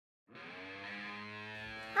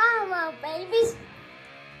on, babies.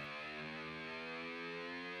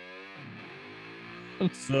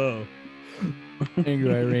 So, Thank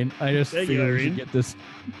you, Irene. I just Thank you, figured we should Irene. get this.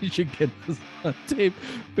 You should get this on tape.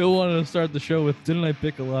 Bill wanted to start the show with, didn't I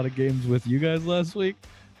pick a lot of games with you guys last week?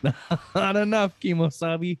 Not enough,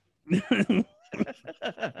 Kimosabi.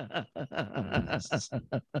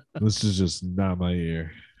 This is just not my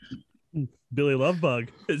ear. Billy Lovebug.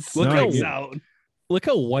 It's Look how- out. Look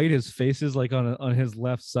how white his face is, like on his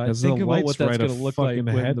left side. As Think the about what lights that's right going to a look like fucking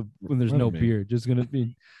head when there's in front no of me. beard. Just going to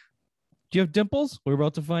be. Do you have dimples? We're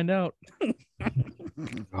about to find out. God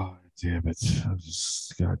damn it.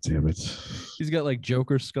 God damn it. He's got like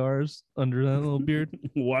Joker scars under that little beard.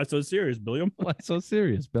 Why so serious, Billiam? Why so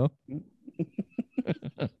serious, Bill?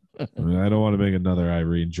 I don't want to make another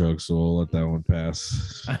Irene joke, so we'll let that one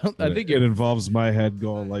pass. I think it involves my head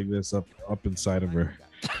going like this up inside of her.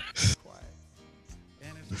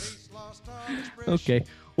 Okay.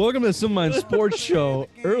 Welcome to Some Mind Sports Show,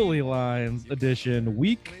 Early Lines Edition,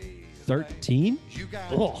 Week 13.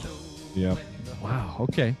 Oh, Yep. wow.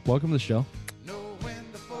 Okay. Welcome to the show. Know when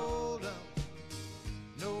to fold up,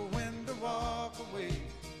 know when to walk away,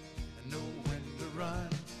 and know when to run.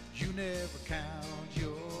 You never count your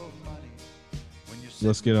money when you're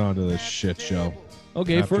Let's get on to this sitting at shit the show. table.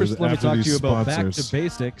 Okay, After first let me after talk to these you about Back sponsors. to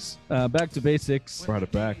Basics. Back to Basics Brought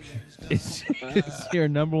it back. is your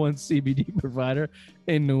number one CBD provider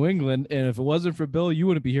in New England. And if it wasn't for Bill, you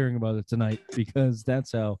wouldn't be hearing about it tonight because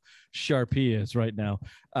that's how sharp he is right now.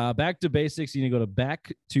 Back to Basics, you need to go to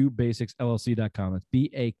backtobasicsllc.com. It's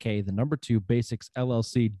BAK, the number 2,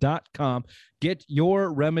 basicsllc.com. Get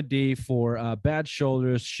your remedy for bad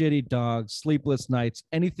shoulders, shitty dogs, sleepless nights,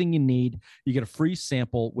 anything you need. You get a free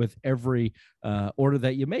sample with every order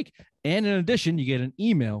that you make. And in addition, you get an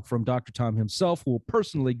email from Dr. Tom himself who will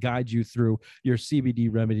personally guide you through your CBD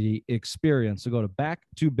remedy experience. So go to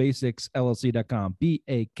backtobasicsllc.com,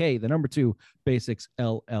 BAK, the number 2,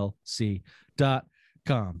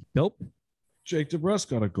 basicsllc.com. Nope. Jake DeBrusque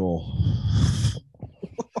got a goal.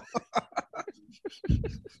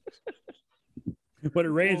 When it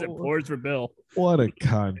rains, it pours for Bill. What a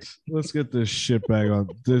cunt. Let's get this shit back on.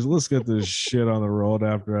 Let's get this shit on the road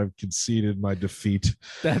after I've conceded my defeat.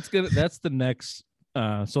 That's the next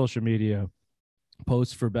social media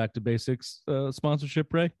post for Back to Basics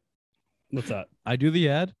sponsorship, Ray. What's that? I do the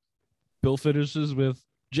ad. Bill finishes with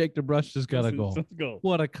Jake DeBrush just got a goal. Let's go.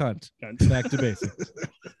 What a cunt. Cunt. Back to basics.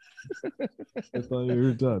 I thought you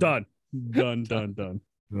were done. Done.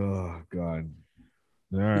 Oh God.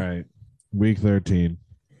 All right. Week 13.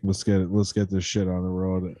 Let's get this shit on the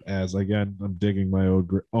road. As again, I'm digging my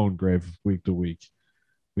own grave week to week.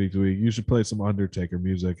 You should play some Undertaker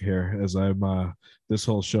music here. As I'm this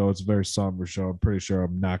whole show, it's a very somber show. I'm pretty sure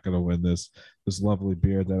I'm not gonna win this. This lovely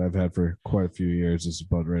beer that I've had for quite a few years is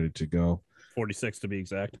about ready to go. 46 to be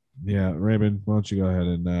exact. Yeah, Raymond, why don't you go ahead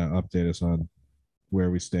and update us on where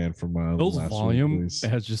we stand from Bill's last volume week, please?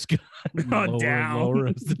 has just gotten lower Down. and lower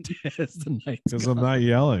as the nights Because go. I'm not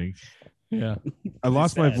yelling. Yeah. I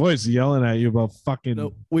lost my sad. voice yelling at you about fucking.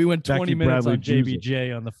 No, we went 20 Becky minutes Bradley on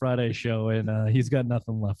JBJ on the Friday show, and he's got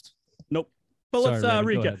nothing left. Nope. But Sorry, let's Raymond,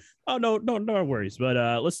 go recap. ahead. Oh, no worries.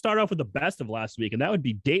 But let's start off with the best of last week, and that would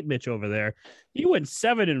be Date Mitch over there. He went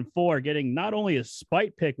 7-4, getting not only his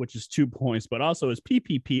spite pick, which is 2 points, but also his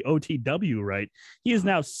PPP OTW right. He is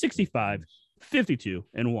now 65, 52,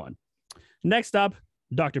 and 1. Next up,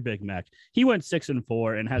 Dr. Big Mac. He went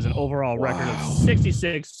 6-4 and has an overall record of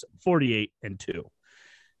 66, 48, and 2.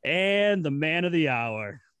 And the man of the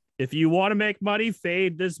hour. If you want to make money,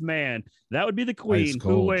 fade this man. That would be the queen Ice who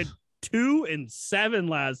cold. went 2-7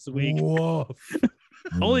 last week. Whoa.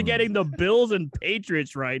 Only getting the Bills and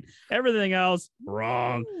Patriots right. Everything else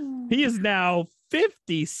wrong. He is now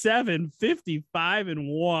 57, 55, and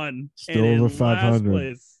 1. Still and in over last 500.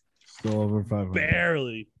 place, Still over 500.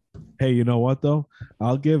 barely. Hey, you know what though?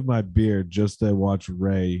 I'll give my beard just to watch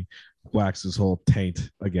Ray wax his whole taint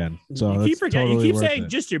again. So you that's keep forgetting. totally You keep worth saying it.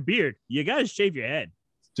 just your beard. You got to shave your head.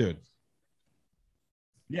 Dude.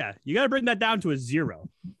 Yeah, you got to bring that down to a 0.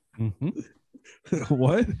 Mhm.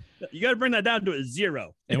 What? You got to bring that down to a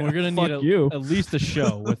 0. And we're going to Fuck need you. at least a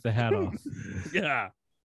show with the hat off. Yeah,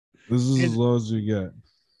 This is as low as you get.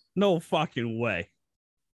 no fucking way.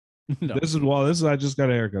 No. This is I just got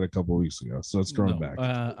a haircut a couple weeks ago, so it's growing No.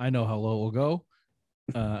 back. I know how low it will go.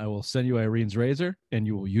 I will send you Irene's razor, and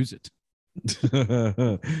you will use it.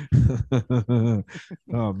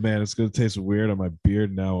 Oh man, it's gonna taste weird on my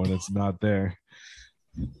beard now when it's not there.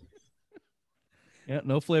 Yeah,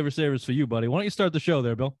 no flavor savers for you, buddy. Why don't you start the show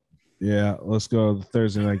there, Bill? Yeah, let's go to the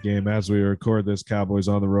Thursday night game as we record this. Cowboys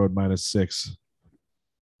on the road -6.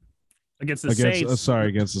 against the Saints.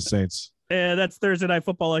 Against the Saints. And that's Thursday Night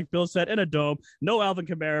Football, like Bill said, in a dome. No Alvin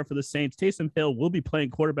Kamara for the Saints. Taysom Hill will be playing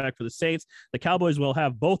quarterback for the Saints. The Cowboys will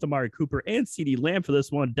have both Amari Cooper and CeeDee Lamb for this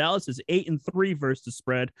one. Dallas is 8-3 versus the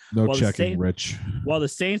spread. No checking, Rich. While the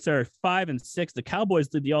Saints are 5-6, the Cowboys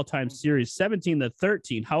lead the all-time series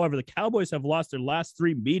 17-13. However, the Cowboys have lost their last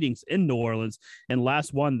 3 meetings in New Orleans and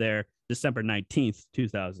last one there December 19th,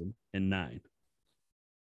 2009.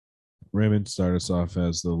 Raymond, start us off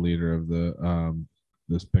as the leader of the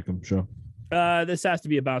this pick'em show. This has to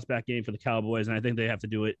be a bounce back game for the Cowboys, and I think they have to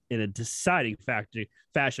do it in a deciding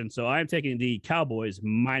fashion. So I'm taking the Cowboys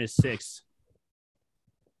 -6.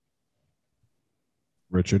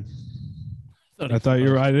 Richard, I thought you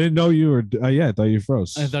were. I didn't know you were. I thought you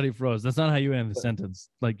froze. I thought he froze. That's not how you end the sentence.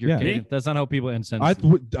 Like you're kidding. That's not how people end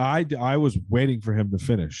sentences. I was waiting for him to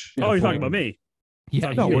finish. Oh, you're talking about me?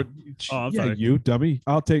 Yeah. No. I'm sorry. You dummy.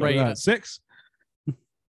 I'll take 6.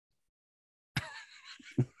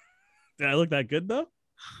 Did I look that good though?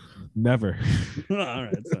 Never. All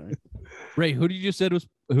right, sorry. Ray, who did you say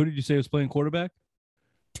was playing quarterback?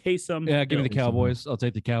 Taysom. Yeah, give me the Cowboys. I'll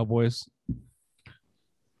take the Cowboys.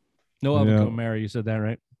 No Alvin Kamara. You said that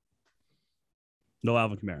right? No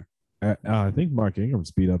Alvin Kamara. I think Mark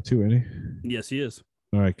Ingram's beat up too, isn't he? Yes, he is.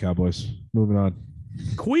 All right, Cowboys. Moving on.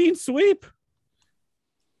 Queen sweep.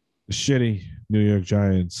 Shitty New York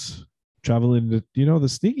Giants traveling to the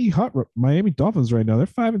sneaky hot Miami Dolphins right now. They're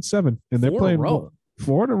 5-7 and they're playing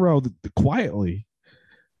 4 in a row quietly.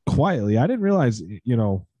 I didn't realize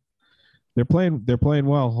they're playing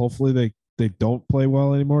well. Hopefully they don't play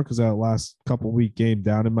well anymore because that last couple week game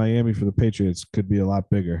down in Miami for the Patriots could be a lot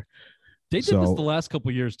bigger. They did this the last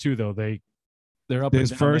couple years too, though. They're up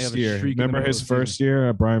his and down. First year. Remember his first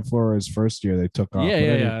year, Brian Flores' first year, they took off.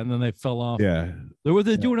 Yeah, and then they fell off. Yeah, they were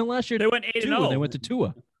doing it last year. They went 8-0. They went to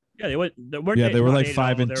Tua. Yeah, they went. They were like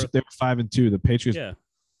 5-2. They were 5-2. The Patriots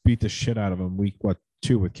beat the shit out of them week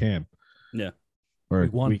 2 with Cam. Yeah. Or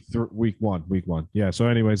week one. Yeah. So,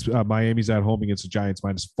 anyways, Miami's at home against the Giants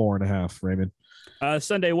 -4.5. Raymond.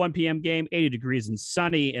 Sunday 1 p.m. game, 80 degrees and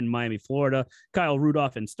sunny in Miami, Florida. Kyle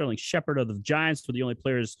Rudolph and Sterling Shepard of the Giants were the only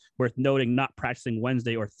players worth noting not practicing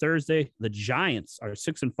Wednesday or Thursday. The Giants are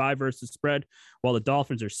 6-5 versus spread, while the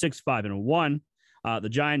Dolphins are 6-5-1. The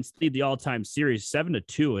Giants lead the all-time series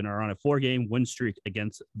 7-2 and are on a 4-game win streak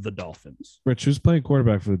against the Dolphins. Rich, who's playing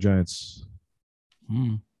quarterback for the Giants?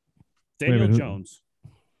 Daniel Jones.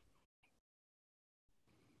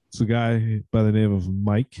 It's a guy by the name of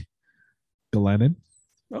Mike Glennon.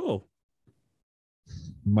 Oh.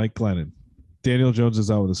 Mike Glennon. Daniel Jones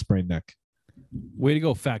is out with a sprained neck. Way to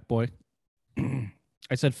go, fact boy.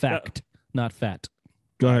 I said fact, not fat.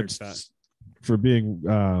 Go ahead. For being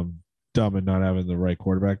dumb and not having the right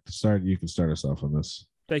quarterback to start, you can start us off on this.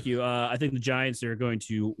 Thank you. I think the Giants are going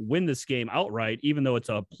to win this game outright, even though it's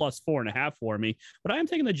a +4.5 for me. But I am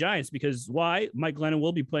taking the Giants because why? Mike Glennon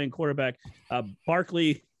will be playing quarterback.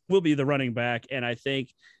 Barkley will be the running back. And I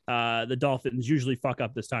think the Dolphins usually fuck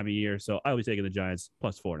up this time of year. So I will be taking the Giants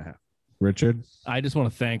 +4.5. Richard? I just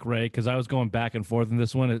want to thank Ray because I was going back and forth in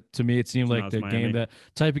this one. To me, it seemed like the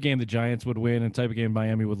type of game the Giants would win and type of game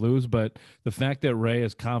Miami would lose. But the fact that Ray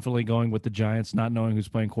is confidently going with the Giants, not knowing who's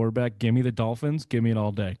playing quarterback, give me the Dolphins. Give me it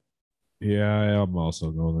all day. Yeah, I'm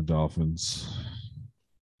also going the Dolphins.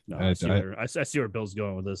 No, I see where Bill's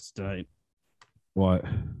going with this tonight. What?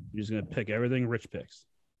 You're just going to pick everything Rich picks.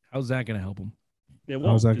 How's that going to help him?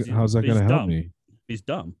 How's that going to help me? He's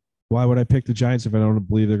dumb. Why would I pick the Giants if I don't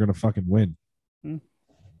believe they're going to fucking win?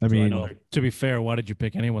 I mean, to be fair, why did you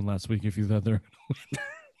pick anyone last week if you thought they're going to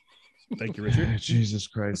win? Thank you, Richard. Jesus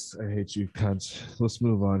Christ. I hate you cunts. Let's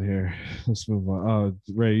move on here. Oh,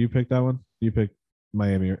 Ray, you picked that one? You picked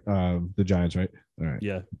Miami, the Giants, right? All right.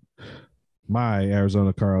 Yeah. My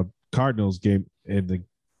Arizona Cardinals game in the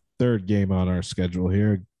third game on our schedule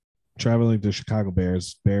here, traveling to Chicago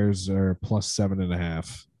Bears. Bears are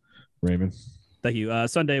 +7.5. Raymond. Thank you.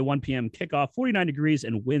 Sunday, 1 p.m. kickoff, 49 degrees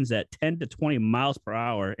and winds at 10 to 20 miles per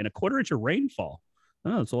hour and a quarter-inch of rainfall.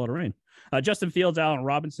 Oh, that's a lot of rain. Justin Fields, Allen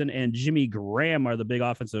Robinson, and Jimmy Graham are the big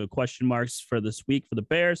offensive question marks for this week for the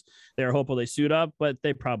Bears. They're hopeful they suit up, but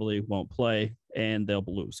they probably won't play, and they'll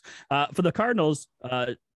lose. For the Cardinals,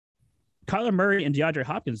 Kyler Murray and DeAndre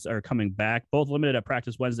Hopkins are coming back, both limited at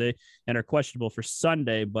practice Wednesday and are questionable for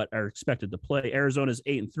Sunday, but are expected to play. Arizona's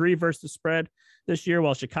 8-3 versus the spread this year,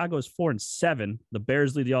 while Chicago is 4-7. The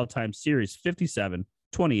Bears lead the all-time series 57-28-6.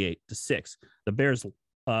 The Bears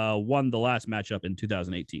won the last matchup in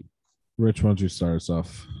 2018. Rich, why don't you start us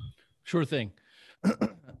off? Sure thing.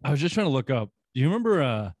 I was just trying to look up. Do you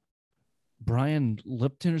remember Brian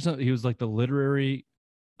Lipton or something? He was like the literary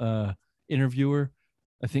interviewer.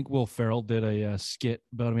 I think Will Ferrell did a skit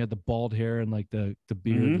about him. He had the bald hair and like the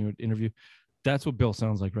beard in the interview. That's what Bill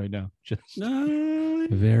sounds like right now. Just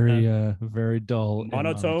very dull,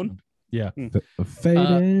 monotone. Yeah.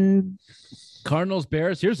 Faded. Cardinals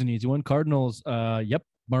Bears. Here's an easy one. Cardinals. Yep.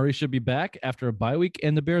 Murray should be back after a bye week,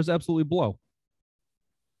 and the Bears absolutely blow.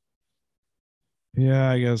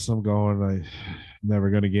 Yeah, I guess I'm going. I never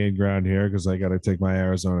going to gain ground here because I got to take my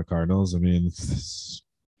Arizona Cardinals. I mean, it's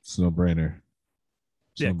no brainer.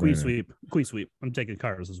 Yeah, Queen sweep. I'm taking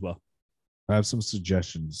Cardinals as well. I have some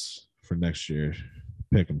suggestions for next year.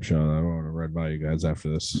 Pick them, Sean. I don't want to run by you guys after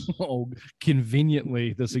this. Oh,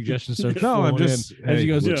 conventionally, the suggestions start no, I'm flowing just in as he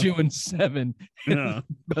goes yeah. 2-7. Yeah.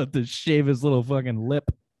 About to shave his little fucking lip.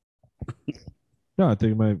 No, I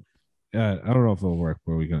think it might. I don't know if it'll work,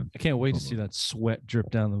 but we can. I can't wait to see that sweat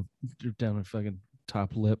drip down the fucking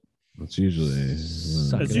top lip. It's usually.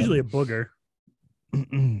 It's usually a booger.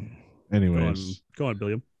 Anyways, go on,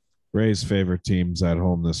 Billiam. Ray's favorite teams at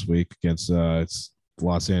home this week against it's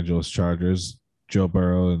Los Angeles Chargers. Joe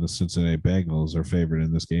Burrow and the Cincinnati Bengals are favored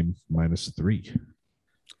in this game, -3.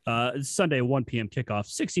 It's Sunday, 1 p.m. kickoff,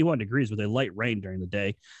 61 degrees with a light rain during the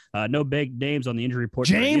day. No big names on the injury report.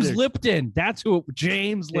 James Lipton. That's who.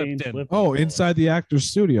 James Lipton. Oh, inside the actor's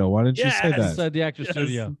studio. Why didn't you say that? Inside the actor's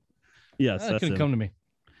studio. Yes, that couldn't come to me.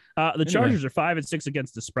 The Chargers are 5-6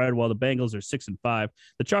 against the spread, while the Bengals are 6-5.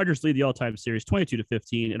 The Chargers lead the all-time series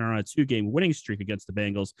 22-15 and are on a 2-game winning streak against the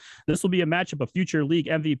Bengals. This will be a matchup of future league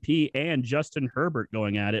MVP and Justin Herbert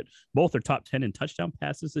going at it. Both are top 10 in touchdown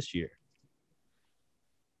passes this year.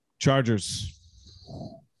 Chargers.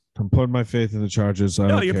 I'm putting my faith in the Chargers.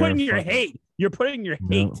 You're putting your hate. You're putting your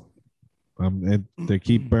hate. And they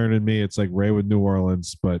keep burning me. It's like Ray with New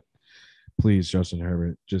Orleans, but please, Justin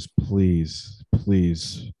Herbert, just please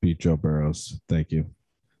beat Joe Burrows. Thank you.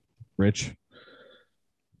 Rich?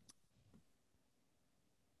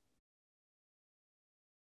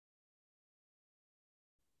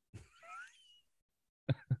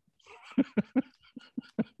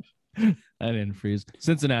 I didn't freeze.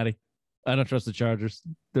 Cincinnati. I don't trust the Chargers.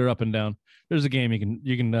 They're up and down. There's a game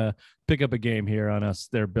you can pick up a game here on us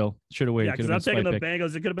there, Bill. Should have waited. Yeah, because I'm taking the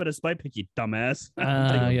Bengals. It could have been a spike pick, you dumbass.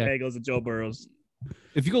 Bengals and Joe Burrows.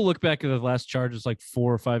 If you go look back at the last Chargers, like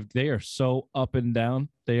 4 or 5, they are so up and down.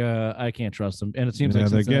 They I can't trust them. And it seems like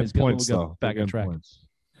they get points though. Back on track. Points.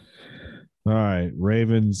 All right,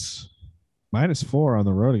 Ravens -4 on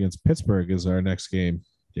the road against Pittsburgh is our next game.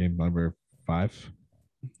 Game number 5.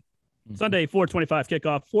 Sunday, 4:25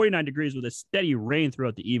 kickoff, 49 degrees with a steady rain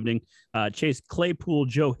throughout the evening. Chase Claypool,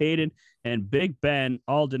 Joe Hayden, and Big Ben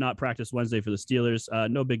all did not practice Wednesday for the Steelers.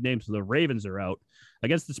 No big names, so the Ravens are out.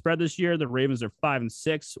 Against the spread this year, the Ravens are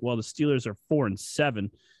 5-6, while the Steelers are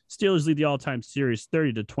 4-7. Steelers lead the all-time series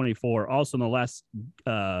 30-24. Also, in the last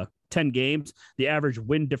 10 games, the average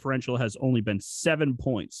win differential has only been 7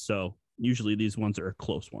 points. So usually these ones are a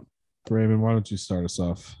close one. Raymond, why don't you start us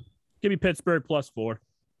off? Give me Pittsburgh +4.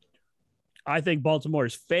 I think Baltimore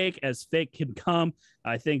is fake as fake can come.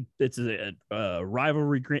 I think it's a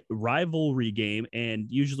rivalry game, and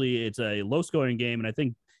usually it's a low-scoring game. And I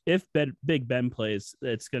think if Big Ben plays,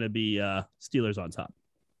 it's going to be Steelers on top.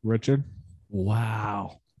 Richard?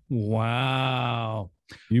 Wow.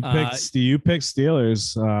 You pick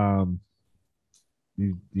Steelers.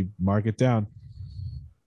 You mark it down.